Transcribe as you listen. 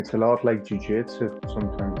It's a lot like jiu-jitsu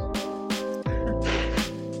sometimes.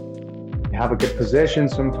 You have a good position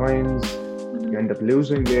sometimes, you end up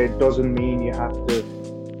losing it. Doesn't mean you have to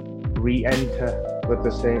re-enter with the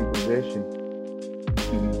same position.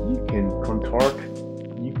 You can contort,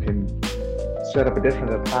 you can set up a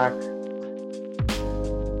different attack.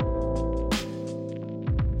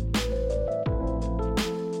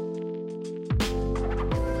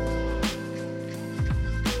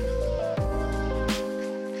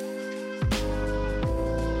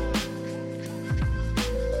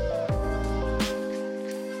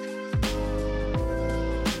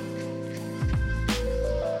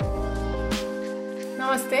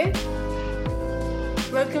 Namaste.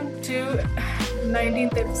 Welcome to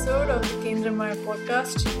 19th episode of the Kendra Maya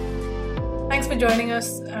podcast. Thanks for joining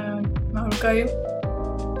us, Maha Vrukayu.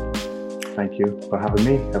 Thank you for having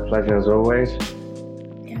me. A pleasure as always.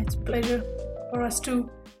 Yeah, it's a pleasure for us too.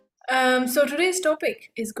 So today's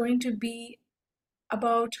topic is going to be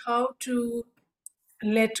about how to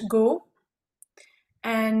let go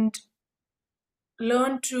and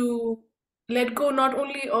learn to let go not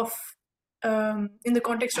only of, in the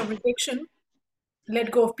context of rejection, let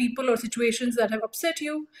go of people or situations that have upset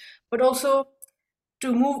you, but also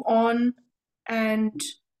to move on and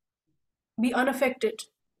be unaffected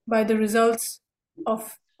by the results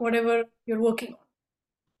of whatever you're working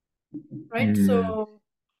on, right? So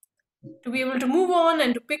to be able to move on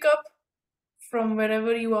and to pick up from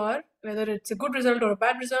wherever you are, whether it's a good result or a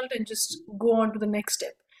bad result, and just go on to the next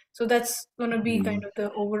step. So that's going to be kind of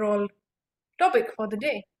the overall topic for the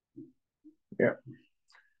day. Yeah.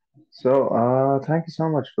 So, thank you so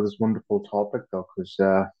much for this wonderful topic, though, because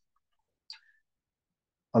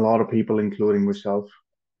a lot of people, including myself,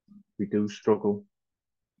 we do struggle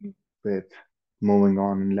with moving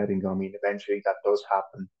on and letting go. I mean, eventually that does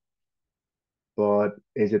happen, but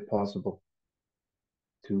is it possible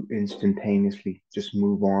to instantaneously just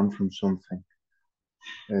move on from something?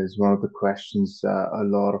 Is one of the questions a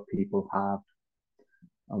lot of people have.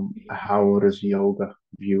 How does yoga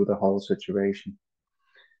view the whole situation?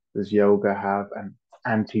 Does yoga have an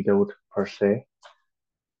antidote per se?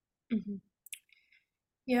 Mm-hmm.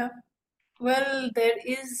 Yeah. Well, there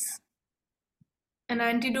is an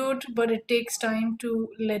antidote, but it takes time to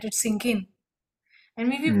let it sink in. And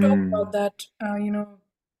we've talked about that,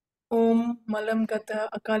 Om Malam Gata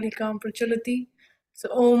Akalikam Prachalati. So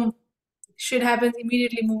Om, shit happens,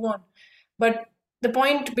 immediately move on. But the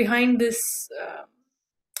point behind this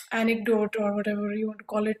anecdote or whatever you want to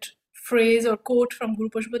call it, phrase or quote from Guru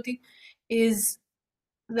Pashupati is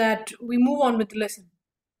that we move on with the lesson.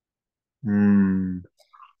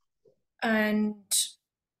 And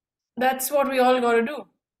that's what we all got to do,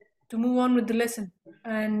 to move on with the lesson.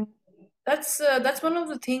 And that's one of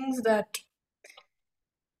the things that,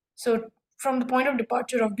 so from the point of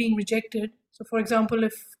departure of being rejected, so for example,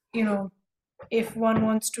 if one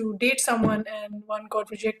wants to date someone and one got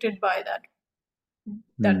rejected by that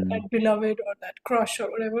beloved or that crush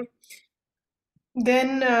or whatever,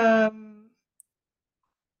 then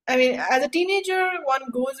I mean, as a teenager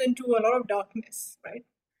one goes into a lot of darkness, right?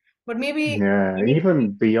 But maybe Yeah,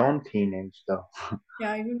 even beyond teenage though.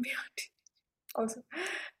 yeah, even beyond also.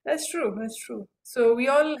 That's true. So we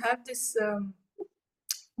all have this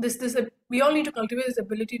we all need to cultivate this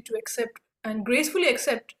ability to accept and gracefully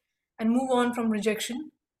accept and move on from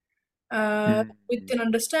rejection, with an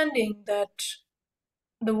understanding that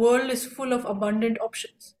the world is full of abundant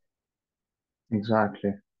options.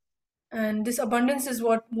 Exactly. And this abundance is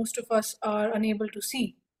what most of us are unable to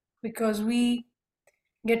see because we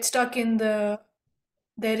get stuck in there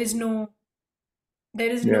is no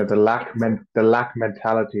Yeah, the lack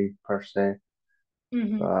mentality per se.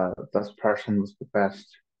 Mhm. This person was the best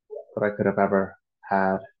that I could have ever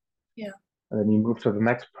had. Yeah. And then you move to the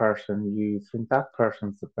next person, you think that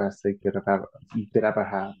person's the best you could ever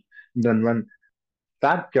have. And then when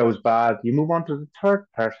that goes bad, you move on to the third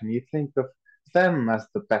person. You think of them as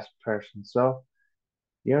the best person. So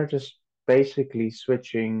you're just basically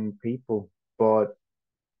switching people, but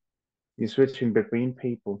you're switching between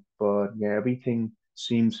people. But yeah, everything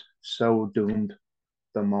seems so doomed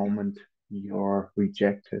the moment you're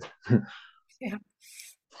rejected. Yeah.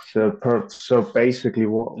 So basically,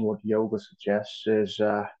 what yoga suggests is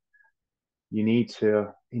you need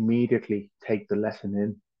to immediately take the lesson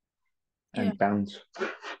in Yeah. and bounce,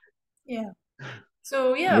 Yeah.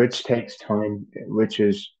 So yeah. which takes time, which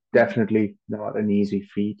is Mhm. definitely not an easy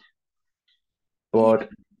feat. Yeah. But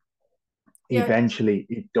Yeah. eventually,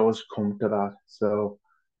 it does come to that. So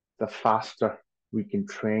the faster we can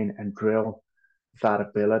train and drill that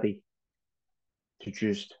ability to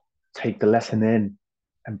just take the lesson in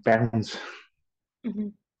and bounce.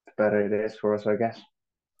 Mhm. the better it is for us, I guess.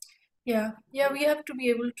 Yeah, yeah, we have to be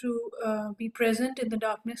able to be present in the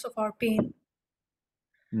darkness of our pain.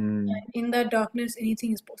 Mm, And in that darkness,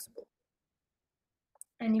 anything is possible.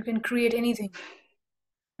 And you can create anything.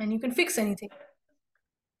 And you can fix anything.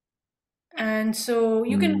 And so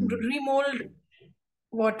you can mm, remold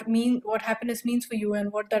what happiness means for you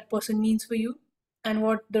and what that person means for you and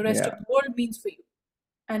what the rest of yeah, the world means for you.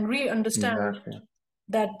 And re-understand exactly.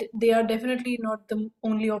 that they are definitely not the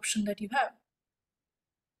only option that you have.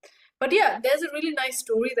 But yeah, there's a really nice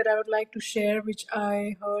story that I would like to share, which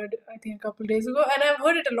I heard, I think, a couple of days ago. And I've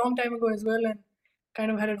heard it a long time ago as well, and kind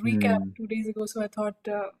of had a recap Mm, 2 days ago. So I thought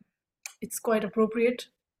it's quite appropriate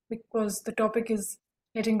because the topic is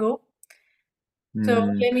letting go. So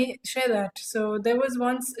mm, let me share that. So there was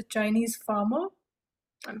once a Chinese farmer,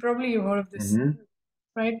 and probably you've heard of this, mm-hmm,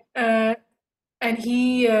 right? And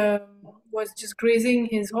he was just grazing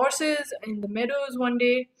his horses in the meadows one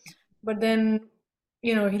day, but then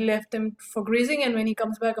he left them for grazing, and when he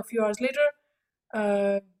comes back a few hours later,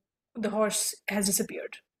 uh, the horse has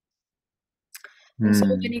disappeared. And so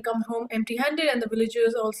then mm, he comes home empty-handed, and the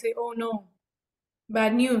villagers all say, "Oh no,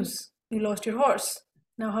 bad news! You lost your horse.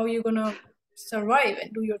 Now how are you gonna survive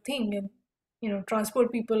and do your thing and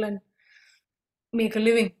transport people and make a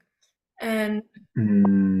living and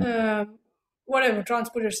mm. um whatever,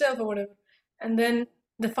 transport yourself or whatever?" And then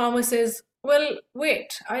the farmer says, "Well,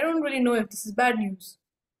 wait, I don't really know if this is bad news.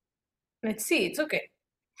 Let's see, it's okay."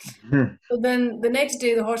 So then the next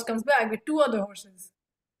day, the horse comes back with two other horses,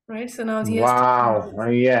 right? So now he has three Wow. horses.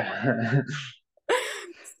 Yeah.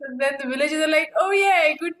 So then the villagers are like, "Oh,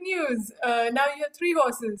 yay, good news. Now you have three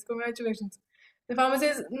horses. Congratulations." The farmer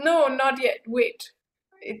says, "No, not yet. Wait.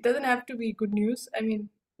 It doesn't have to be good news. I mean,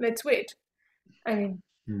 let's wait. I mean,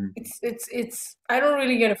 Mm, it's I don't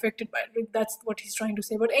really get affected by it. That's what he's trying to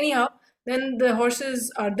say. But anyhow, then the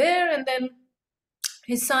horses are there, and then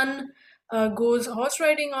his son goes horse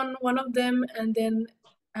riding on one of them and then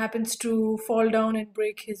happens to fall down and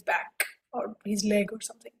break his back or his leg or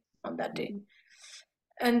something on that day.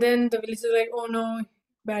 And then the villagers are like, "Oh no,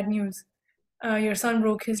 bad news. Your son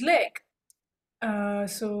broke his leg."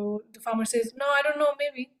 So the farmer says, "No, I don't know,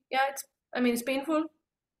 maybe. Yeah, it's painful.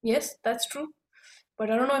 Yes, that's true. But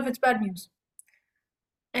I don't know if it's bad news."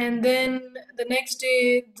 And then the next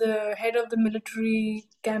day, the head of the military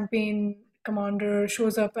campaign commander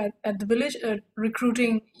shows up at the village,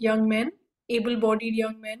 recruiting young men, able bodied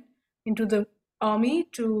young men, into the army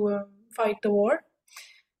to fight the war.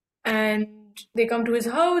 And they come to his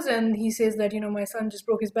house, and he says that, "My son just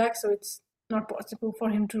broke his back, so it's not possible for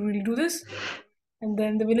him to really do this." And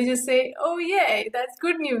then the villagers say, "Oh, yay, that's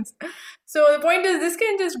good news." So the point is, this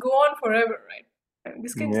can just go on forever, right? And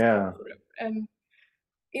this can just go yeah, on forever. And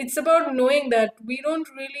it's about knowing that we don't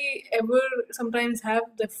really ever sometimes have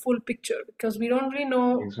the full picture because we don't really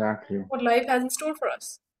know exactly. what life has in store for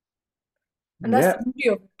us. And that's Yeah. the beauty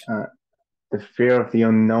of it. Uh, the fear of the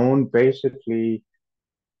unknown basically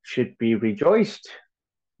should be rejoiced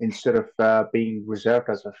instead of being reserved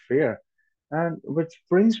as a fear. And which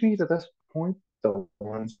brings me to this point, though,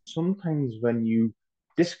 and sometimes when you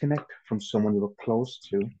disconnect from someone you were close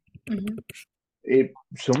to, Mm-hmm.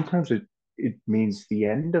 it means the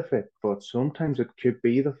end of it, but sometimes it could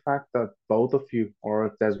be the fact that both of you, or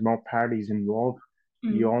if there's more parties involved,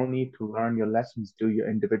 you Mm-hmm. all need to learn your lessons, do your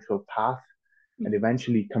individual path, and Mm-hmm.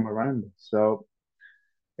 eventually come around. So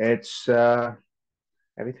it's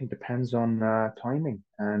everything depends on timing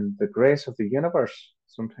and the grace of the universe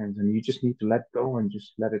sometimes, and you just need to let go and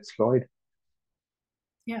just let it slide.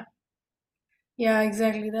 Yeah. Yeah,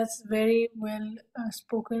 exactly. That's very well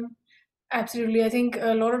spoken. Absolutely. I think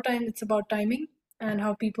a lot of times it's about timing and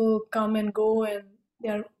how people come and go and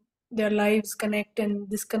their lives connect and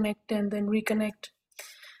disconnect and then reconnect.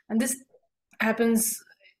 And this happens,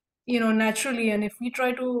 naturally. And if we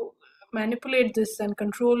try to manipulate this and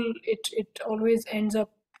control it, it always ends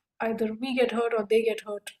up either we get hurt or they get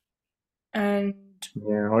hurt. And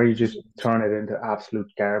Yeah, or you just turn it into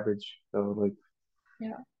absolute garbage. So like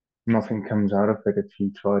yeah, nothing comes out of it if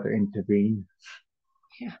you try to intervene.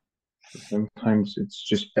 yeah, So sometimes it's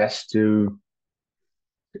just best to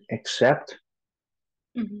accept,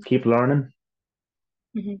 hmm, keep learning,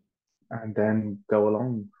 hmm, and then go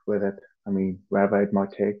along with it. I mean, wherever it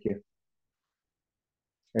might take you.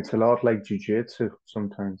 It's a lot like jujitsu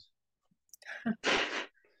sometimes.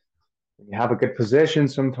 When you have a good position,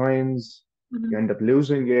 sometimes hmm, you end up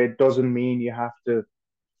losing it. Doesn't mean you have to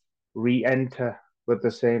re-enter with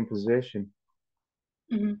the same position.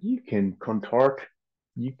 hmm, You can contort,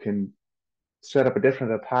 you can set up a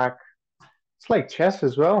different attack. It's like chess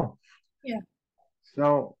as well. yeah,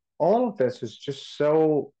 So all of this is just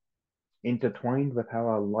so intertwined with how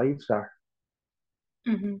our lives are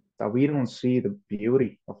Hmm. that we don't see the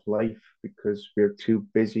beauty of life because we're too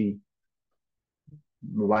busy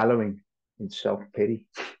wallowing in self-pity.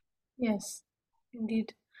 Yes,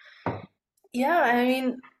 indeed. Yeah, I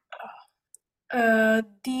mean,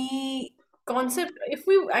 the concept, if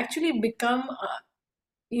we actually become,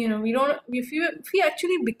 we don't, if we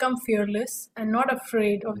actually become fearless and not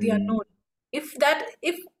afraid of the Mm, unknown, if,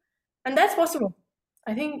 and that's possible.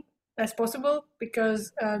 I think that's possible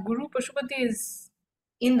because Guru Pashupati is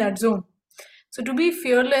in that zone. So to be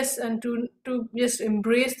fearless and to just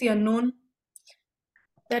embrace the unknown,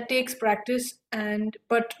 that takes practice. And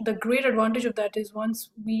but the great advantage of that is once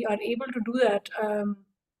we are able to do that,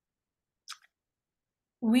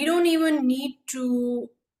 we don't even need to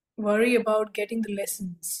worry about getting the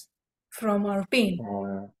lessons from our pain oh,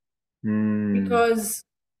 yeah. Mm, because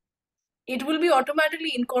it will be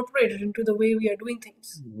automatically incorporated into the way we are doing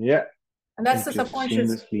things. yeah, And that's it the just subconscious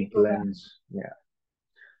seamlessly reprogramming. blends. Yeah,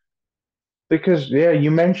 because yeah,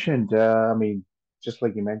 you mentioned. I mean, just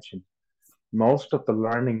like you mentioned, most of the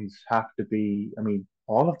learnings have to be. I mean,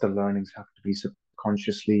 all of the learnings have to be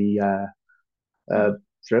subconsciously uh, Mhm,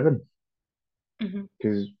 driven mhm,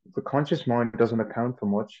 because the conscious mind doesn't account for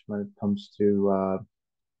much when it comes to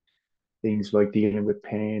things like dealing with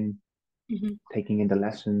pain, mhm. taking in the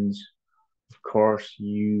lessons. Of course,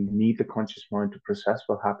 you need the conscious mind to process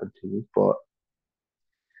what happened to you, but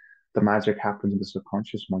the magic happens in the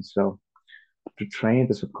subconscious mind. So to train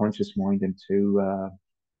the subconscious mind into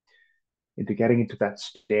getting into that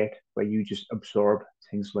state where you just absorb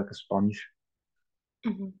things like a sponge.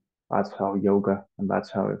 Mhm. That's how yoga and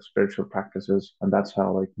that's how spiritual practices and that's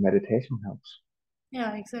how like meditation helps.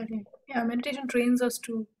 Yeah, exactly. Yeah, meditation trains us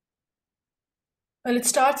to, well, it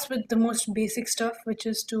starts with the most basic stuff, which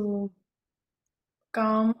is to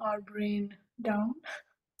calm our brain down.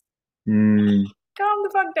 Mm, Calm the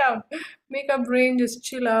fuck down. Make our brain just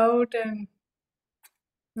chill out and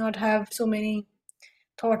not have so many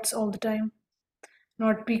thoughts all the time.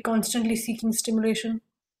 Not be constantly seeking stimulation,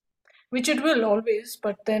 which it will always,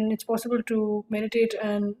 but then it's possible to meditate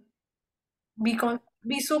and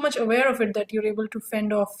be so much aware of it that you're able to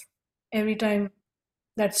fend off every time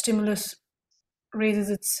that stimulus raises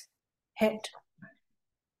its head.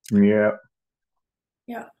 yeah,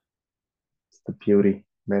 Yeah, it's the beauty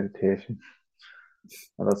meditation.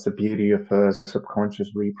 And that's the beauty of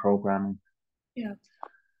subconscious reprogramming yeah.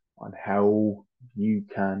 on how you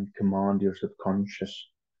can command your subconscious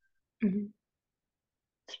Hmm.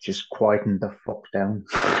 to just quieten the fuck down.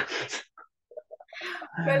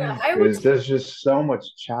 Well, I would. Because there's just so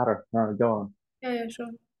much chatter. No, go on. Yeah, yeah,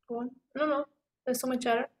 sure. Go on. No, no. There's so much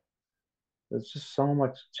chatter. There's just so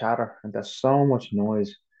much chatter and there's so much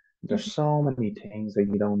noise. There's Hmm. so many things that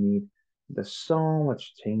you don't need. There's so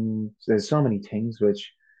many things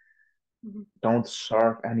which Hmm. don't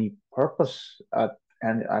serve any purpose at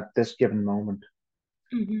this given moment.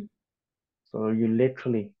 Hmm. So you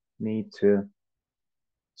literally need to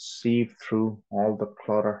sieve through all the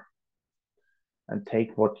clutter and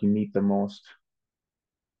take what you need the most.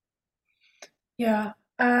 Yeah.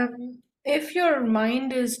 If your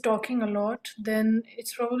mind is talking a lot, then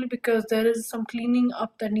it's probably because there is some cleaning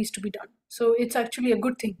up that needs to be done. So it's actually a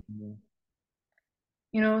good thing. Yeah.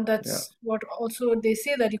 Yeah. That's what also they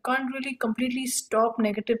say, that you can't really completely stop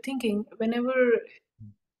negative thinking. Whenever,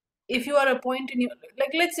 if you are a point in your,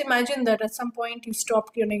 like, let's imagine that at some point you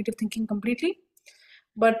stopped your negative thinking completely.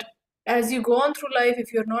 But as you go on through life,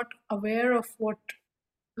 if you're not aware of what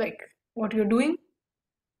you're doing,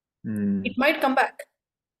 it Mm, might come back.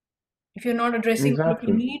 If you're not addressing all of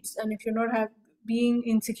your exactly. needs, and if you're not have being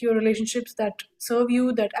in secure relationships that serve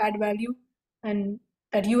you, that add value, and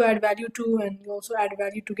that you add value to, and you also add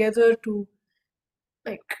value together to,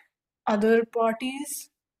 like, other parties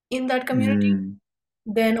in that community, Mm,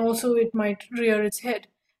 then also it might rear its head.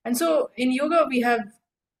 And so in yoga we have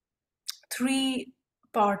three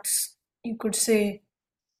parts, you could say.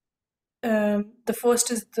 The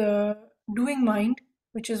first is the doing mind,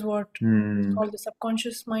 which is what is mm, called the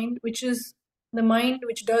subconscious mind, which is the mind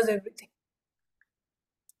which does everything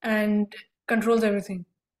and controls everything.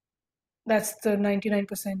 That's the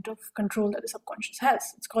 99% of control that the subconscious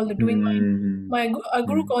has. It's called the doing mind. mm, Our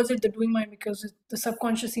guru mm, calls it the doing mind because the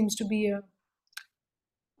subconscious seems to be a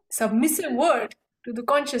submissive word to the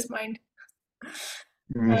conscious mind.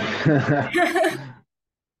 Um, mm.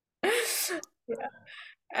 yeah.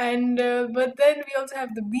 And but then we also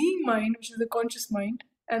have the being mind, which is the conscious mind.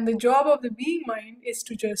 And the job of the being mind is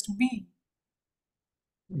to just be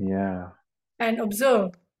Yeah. and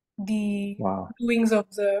observe the Wow. doings of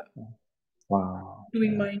the Wow.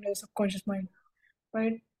 doing mind or subconscious mind,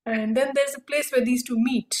 right? And then there's a place where these two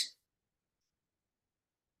meet,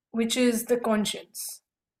 which is the conscience,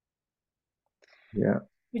 Yeah.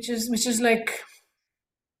 which is like,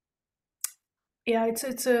 yeah,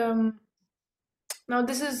 it's now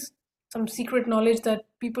this is some secret knowledge that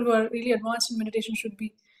people who are really advanced in meditation should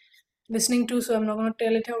be listening to, so I'm not going to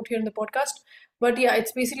tell it out here in the podcast. But yeah,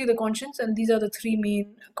 it's basically the conscience, and these are the three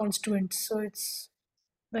main constituents. So it's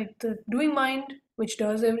like the doing mind, which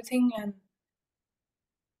does everything,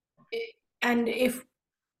 and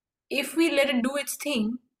if we let it do its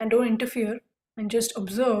thing and don't interfere and just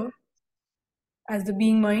observe as the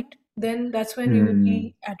being mind, then that's when we will Hmm.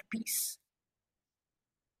 be at peace.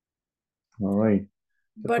 All right.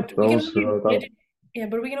 I But we can suppose only let that. it, yeah,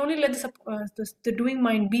 but we can only let the doing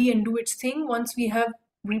mind be and do its thing once we have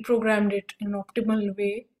reprogrammed it in an optimal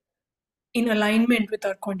way in alignment with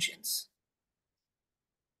our conscience.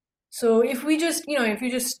 So if we just, if you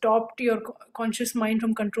just stopped your conscious mind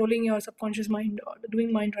from controlling your subconscious mind or the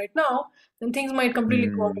doing mind right now, then things might completely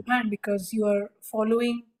go out Hmm. of hand because you are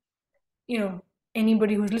following,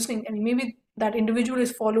 anybody who's listening. I mean, maybe that individual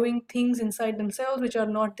is following things inside themselves which are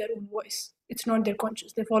not their own voice. It's not their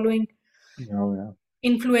conscious. They're following Oh yeah.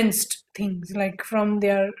 influenced things like from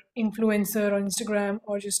their influencer on Instagram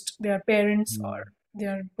or just their parents or Hmm.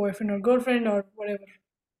 their boyfriend or girlfriend or whatever,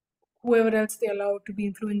 whoever else they allow to be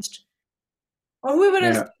influenced or whoever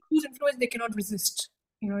else Yeah. whose influence they cannot resist.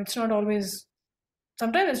 It's not always.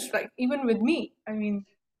 Sometimes it's like even with me. I mean,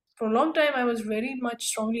 for a long time I was very much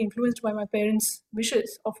strongly influenced by my parents'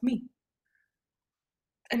 wishes of me,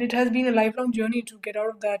 and it has been a lifelong journey to get out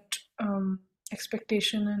of that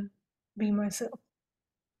expectation and be myself.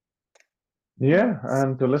 Yeah,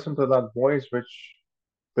 and to listen to that voice which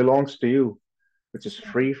belongs to you, which is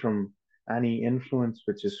Yeah. free from any influence,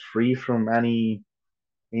 which is free from any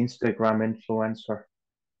Instagram influencer,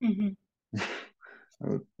 Hmm.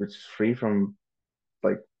 which is free from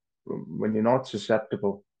like when you're not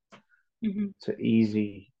susceptible Hmm. to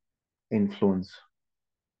easy influence.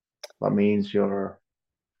 That means you're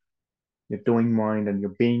doing mind and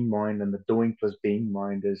you're being mind, and the doing plus being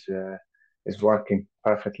mind is working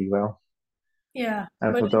perfectly well. Yeah,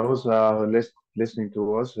 And but for those listening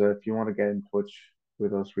to us, if you want to get in touch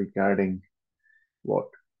with us regarding what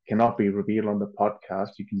cannot be revealed on the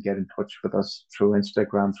podcast, you can get in touch with us through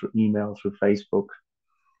Instagram, through email, through Facebook,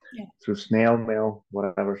 yeah, through snail mail,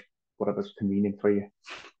 whatever's convenient for you.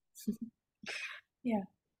 yeah,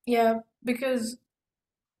 yeah. Because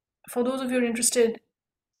for those of you who are interested,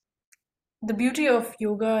 the beauty of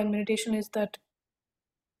yoga and meditation is that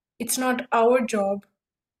it's not our job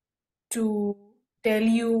to tell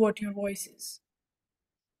you what your voice is.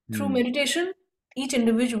 Through Hmm, meditation, each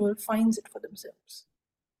individual finds it for themselves.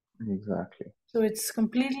 exactly. So it's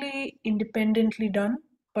completely independently done,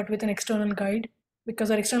 but with an external guide,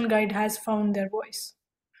 because our external guide has found their voice.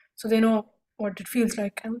 So they know what it feels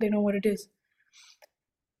like and they know what it is.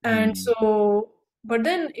 And Hmm, so, but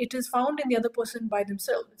then it is found in the other person by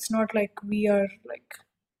themselves. It's not like we are like,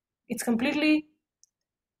 it's completely,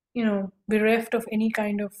 bereft of any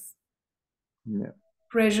kind of yeah,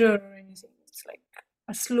 pressure or anything. It's like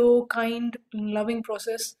a slow, kind, loving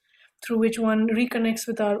process through which one reconnects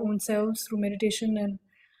with our own selves through meditation and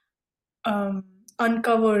um,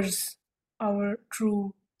 uncovers our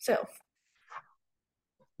true self.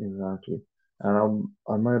 exactly. And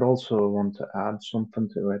I might also want to add something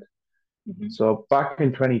to it. Hmm. So back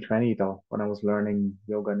in 2020, though, when I was learning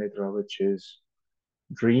yoga nidra, which is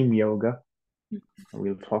dream yoga, and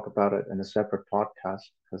we'll talk about it in a separate podcast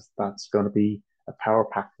because that's going to be a power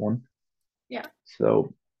packed one. Yeah.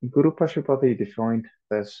 So Guru Pashupati defined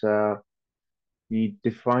this. He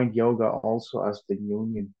defined yoga also as the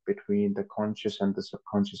union between the conscious and the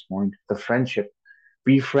subconscious mind, the friendship,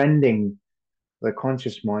 befriending the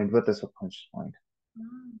conscious mind with the subconscious mind.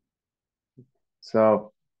 Mm,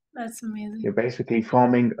 So that's amazing. you're basically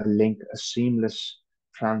forming a link, a seamless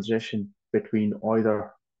transition between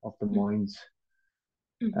either of the minds.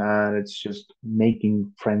 Mm-hmm. And it's just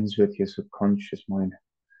making friends with your subconscious mind,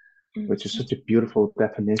 which is Mm-hmm. such a beautiful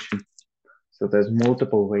definition. So there's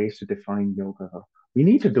multiple ways to define yoga. We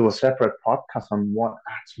need to do a separate podcast on what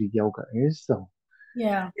actually yoga is, though.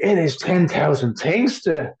 Yeah. It is 10,000 things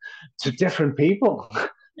to different people.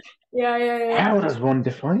 Yeah. Yeah. Yeah. How does one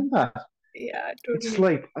define that? Yeah. It's Totally.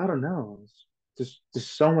 like, I don't know. There's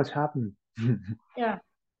so much happening. Yeah.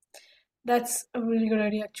 That's a really good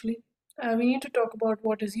idea, actually. We need to talk about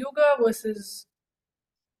what is yoga versus,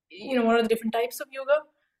 what are the different types of yoga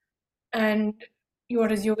and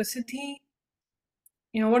what is yoga siddhi.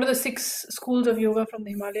 What are the 6 schools of yoga from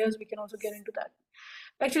the Himalayas? We can also get into that.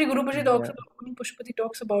 Actually, Yeah. Guru Pushpati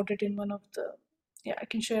talks about it in one of the. Yeah, I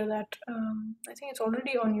can share that. I think it's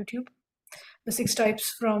already on YouTube. The six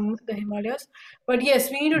types from the Himalayas. But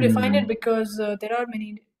yes, we need to define it Mm. because there are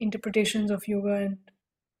many interpretations of yoga, and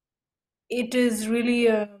it is really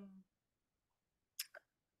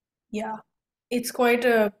yeah, it's quite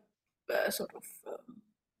a sort of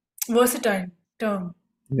versatile term.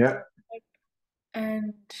 Yeah.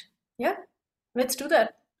 And yeah, let's do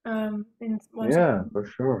that in once. Yeah, for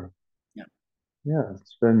sure. Yeah. Yeah,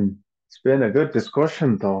 it's been a good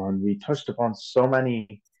discussion though, and we touched upon so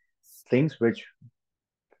many things which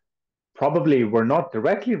probably were not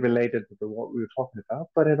directly related to what we were talking about,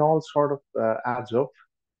 but it all sort of adds up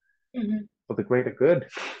Mhm. for the greater good.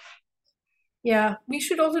 Yeah, we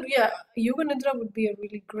should also, yeah, Yoga Nidra would be a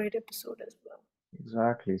really great episode as well.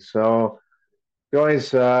 Exactly. So, guys,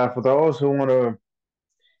 for those who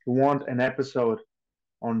want an episode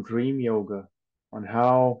on dream yoga, on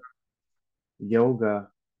how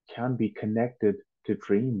yoga can be connected to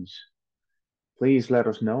dreams, please let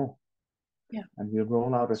us know, Yeah. and we'll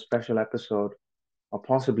roll out a special episode or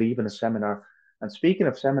possibly even a seminar. And speaking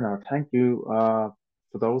of seminar, thank you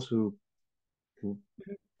for those who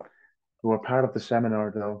who were part of the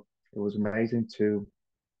seminar. Though it was amazing to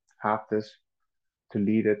have this, to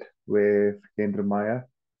lead it with Kendra Maya,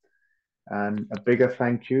 and a bigger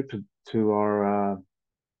thank you to our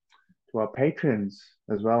patrons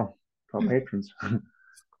as well, to our Mhm. patrons.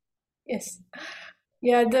 Yes.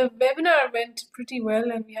 Yeah, the webinar went pretty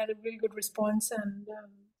well and we had a really good response. And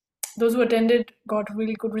those who attended got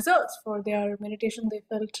really good results for their meditation. They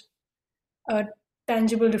felt a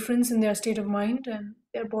tangible difference in their state of mind and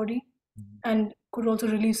their body, and could also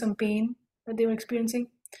relieve some pain that they were experiencing.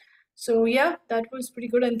 So yeah, that was pretty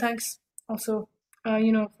good. And thanks also,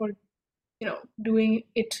 for doing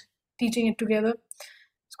it, teaching it together.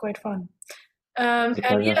 It's quite fun. It's a And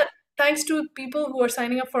pleasure. yeah, thanks to people who are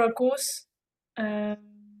signing up for our course. Um,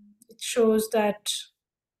 it shows that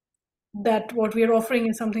what we are offering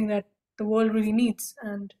is something that the world really needs.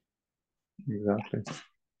 And Exactly. but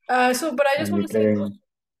I just And want you're to say getting,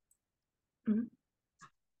 Mhm.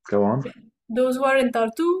 go on. Those who are in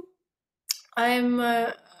Tartu, I'm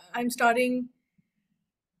uh, I'm starting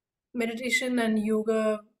meditation and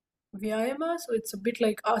yoga vyayama. So it's a bit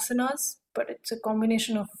like asanas, but it's a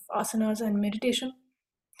combination of asanas and meditation.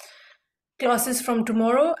 Classes from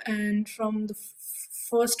tomorrow and from the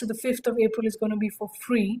 1st to the 5th of April is going to be for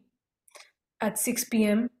free at 6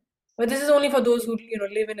 p.m. But this is only for those who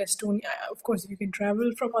live in Estonia. Of course, if you can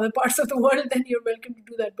travel from other parts of the world, then you're welcome to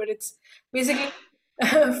do that. But it's basically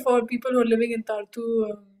for people who are living in Tartu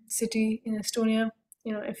city in Estonia.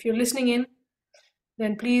 If you're listening in,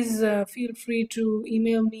 then please feel free to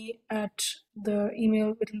email me at the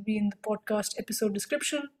email. It will be in the podcast episode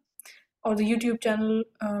description or the YouTube channel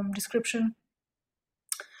description,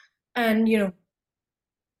 and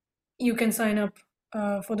you can sign up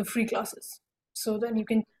for the free classes. So then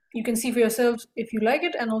you can see for yourselves if you like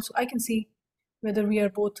it, and also I can see whether we are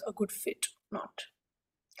both a good fit or not.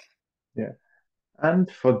 Yeah.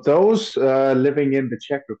 And for those living in the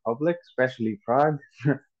Czech Republic, especially Prague,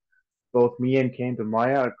 both me and Kendra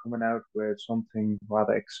Maya are coming out with something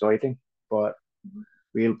rather exciting, but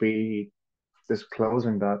we'll be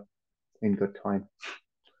disclosing that in good time.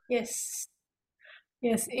 Yes,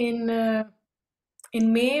 yes. In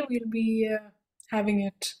May we'll be having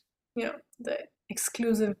it. The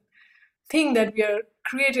exclusive thing that we are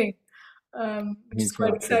creating, which is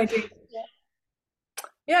quite Exactly. exciting. Yeah,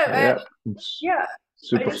 yeah, So yeah, I'm yeah. I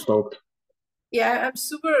super just stoked. Yeah, I'm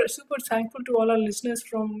super super thankful to all our listeners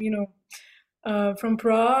from from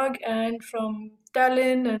Prague and from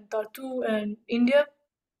Tallinn and Tartu and India,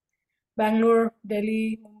 Bangalore,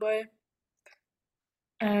 Delhi, Mumbai,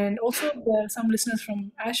 and also there are some listeners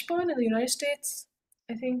from Ashburn in the United States.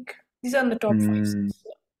 I think these are in the top five. Mm,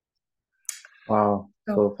 wow.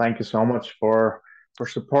 So So thank you so much for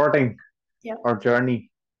supporting yeah, our journey.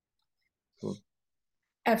 So,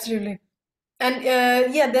 absolutely. And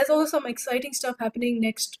yeah, there's also some exciting stuff happening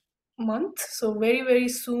next month. So very very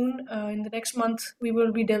soon, in the next month, we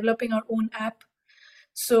will be developing our own app.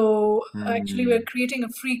 So actually, we're mm, creating a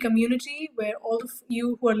free community where all of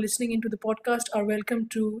you who are listening into the podcast are welcome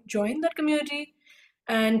to join that community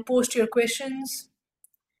and post your questions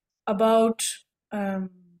about um,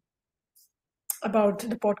 about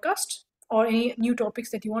the podcast or any new topics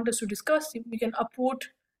that you want us to discuss. We can upvote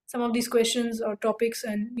some of these questions or topics,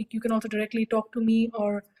 and you can also directly talk to me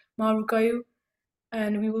or Maha Vrukayu,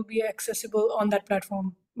 and we will be accessible on that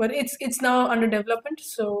platform. But it's now under development,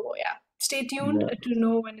 so yeah, stay tuned yeah, to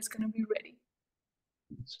know when it's going to be ready.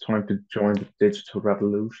 it's time to join the digital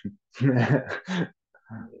revolution.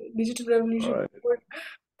 Digital All revolution, right.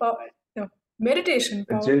 power, no, meditation,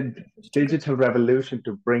 A power, digital revolution. digital revolution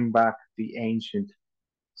to bring back the ancient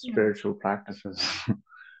Yeah, spiritual practices,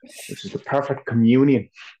 which is the perfect communion.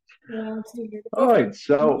 yeah, absolutely. The All perfect right,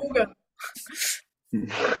 so yoga.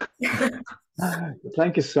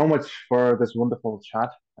 thank you so much for this wonderful chat,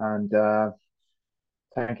 and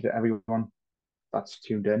thank you to everyone that's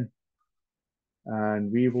tuned in.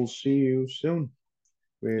 And we will see you soon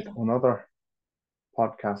with Yeah, another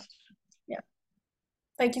podcast. yeah.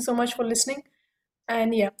 Thank you so much for listening.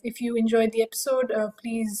 And yeah, if you enjoyed the episode,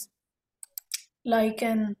 please like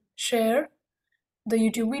and share the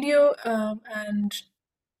YouTube video, and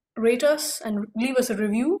rate us and leave us a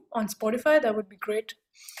review on Spotify. That would be great.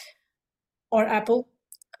 Or Apple.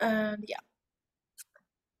 And yeah,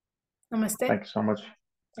 namaste. Thank you so much.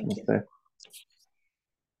 Thank you. Namaste.